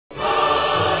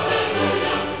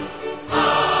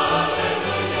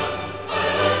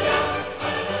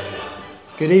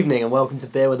Good evening and welcome to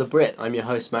Beer with a Brit. I'm your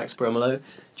host Max Brimelow.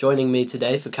 Joining me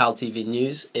today for CalTV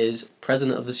News is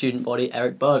President of the Student Body,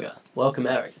 Eric Berger. Welcome,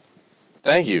 Eric.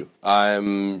 Thank you.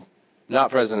 I'm not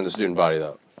president of the student body,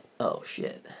 though. Oh,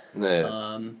 shit.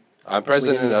 Yeah. I'm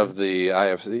president of the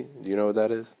IFC. Do you know what that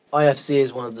is? IFC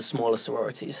is one of the smaller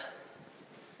sororities.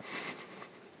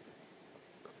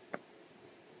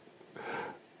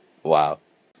 Wow.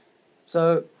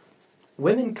 So,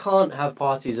 women can't have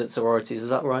parties at sororities, is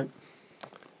that right?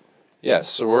 Yes,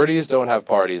 sororities don't have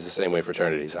parties the same way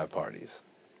fraternities have parties.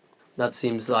 That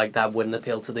seems like that wouldn't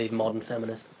appeal to the modern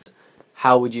feminist.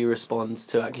 How would you respond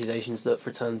to accusations that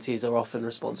fraternities are often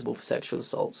responsible for sexual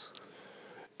assaults?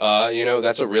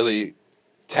 That's a really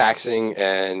taxing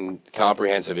and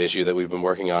comprehensive issue that we've been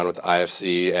working on with the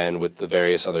IFC and with the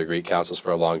various other Greek councils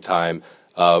for a long time.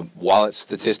 While it's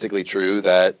statistically true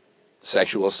that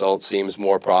sexual assault seems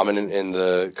more prominent in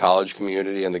the college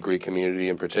community and the Greek community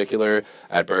in particular,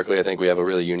 at Berkeley I think we have a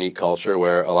really unique culture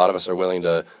where a lot of us are willing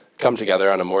to come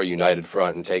together on a more united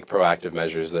front and take proactive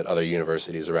measures that other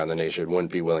universities around the nation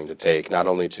wouldn't be willing to take, not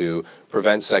only to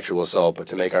prevent sexual assault, but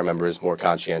to make our members more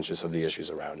conscientious of the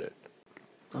issues around it.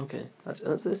 Okay,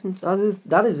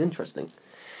 that is interesting.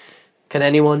 Can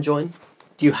anyone join?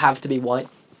 Do you have to be white?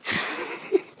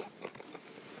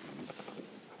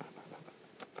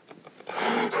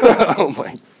 Oh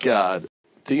my God.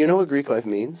 Do you know what Greek life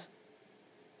means?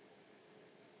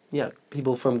 Yeah,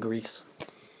 people from Greece.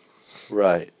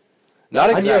 Right.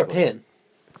 Not exactly. I'm European.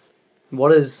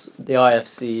 What is the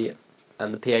IFC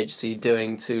and the PHC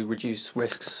doing to reduce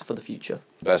risks for the future?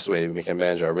 The best way we can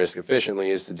manage our risk efficiently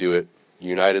is to do it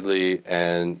unitedly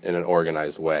and in an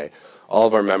organized way. All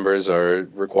of our members are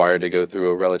required to go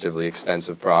through a relatively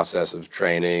extensive process of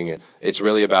training. It's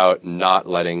really about not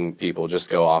letting people just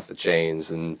go off the chains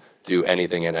and do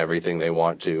anything and everything they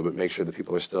want to, but make sure that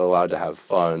people are still allowed to have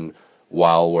fun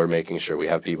while we're making sure we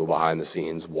have people behind the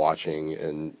scenes watching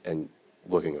and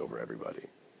looking over everybody.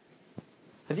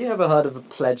 Have you ever heard of a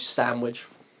pledge sandwich?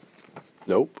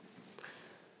 Nope.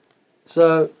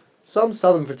 So, some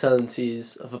southern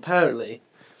fraternities have apparently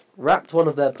wrapped one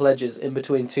of their pledges in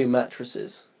between two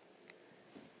mattresses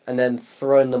and then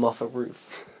thrown them off a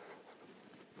roof.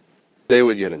 They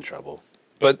would get in trouble.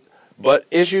 But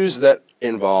issues that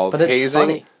involve But it's hazing...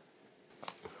 funny.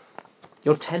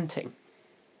 You're tenting.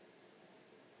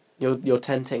 You're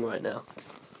tenting right now.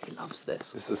 He loves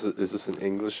this. Is this an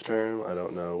English term? I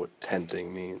don't know what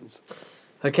tenting means.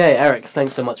 Okay, Eric,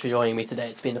 thanks so much for joining me today.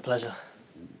 It's been a pleasure.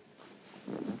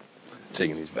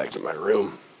 Taking these back to my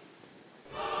room.